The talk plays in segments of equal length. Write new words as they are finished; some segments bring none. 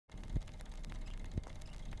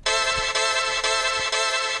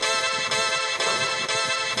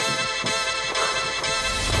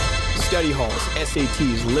study halls,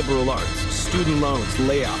 SATs, liberal arts, student loans,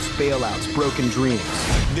 layoffs, bailouts, broken dreams.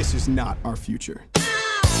 This is not our future.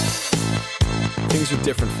 Things are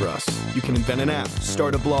different for us. You can invent an app,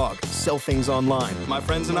 start a blog, sell things online. My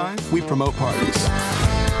friends and I, we promote parties.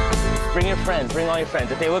 Bring your friends, bring all your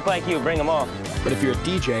friends. If they look like you, bring them all. But if you're a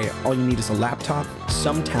DJ, all you need is a laptop,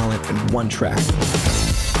 some talent, and one track.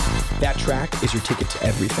 That track is your ticket to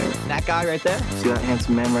everything. That guy right there? See that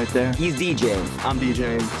handsome man right there? He's DJing. I'm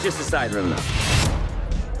DJing. It's just a side room, though.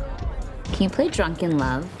 Can you play Drunken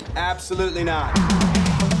Love? Absolutely not.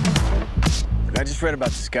 I just read about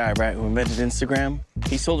this guy, right, who invented Instagram.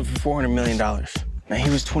 He sold it for $400 million. Now, he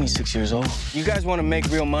was 26 years old. You guys want to make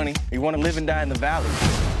real money. You want to live and die in the valley.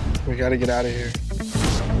 We gotta get out of here.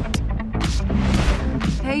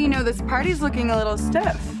 Hey, you know, this party's looking a little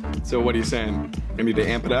stiff. So what are you saying? I need to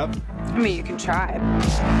amp it up? I mean, you can try.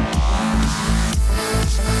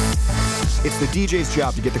 It's the DJ's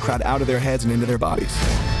job to get the crowd out of their heads and into their bodies.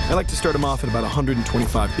 I like to start them off at about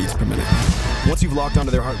 125 beats per minute. Once you've locked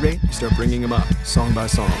onto their heart rate, you start bringing them up, song by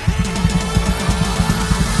song.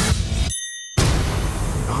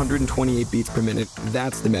 128 beats per minute,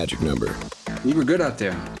 that's the magic number. You were good out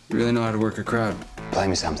there. You really know how to work a crowd. Play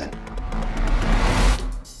me something.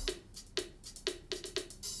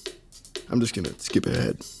 I'm just gonna skip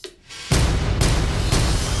ahead.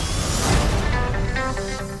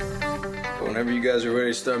 Whenever you guys are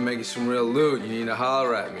ready to start making some real loot, you need to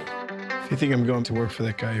holler at me. If you think I'm going to work for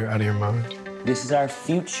that guy, you're out of your mind. This is our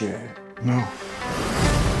future. No.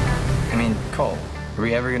 I mean, Cole, are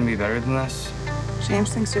we ever gonna be better than this?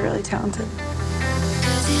 James thinks you're really talented.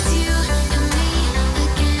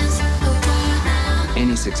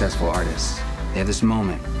 Any successful artist, they have this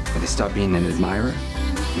moment where they stop being an admirer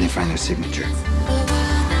and they find their signature.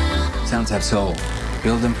 Sounds have soul.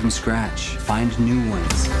 Build them from scratch. Find new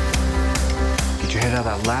ones. Get your head out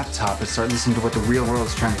of that laptop and start listening to what the real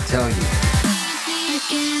world's trying to tell you.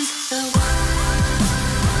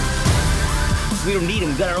 We don't need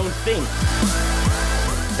him. We got our own thing.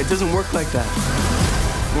 It doesn't work like that.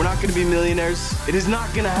 We're not gonna be millionaires. It is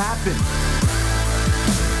not gonna happen.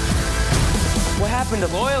 What happened to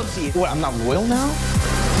loyalty? What, I'm not loyal now?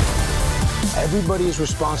 Everybody is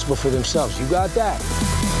responsible for themselves. You got that?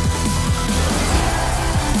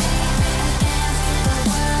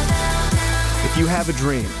 If you have a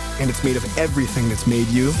dream, and it's made of everything that's made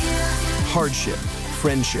you, hardship,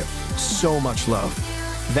 friendship, so much love,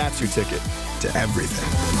 that's your ticket to everything.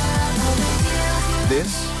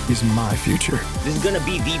 This is my future. This is gonna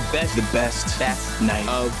be the best night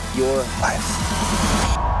of your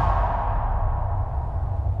life.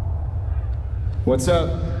 What's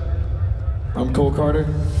up? I'm Cole Carter.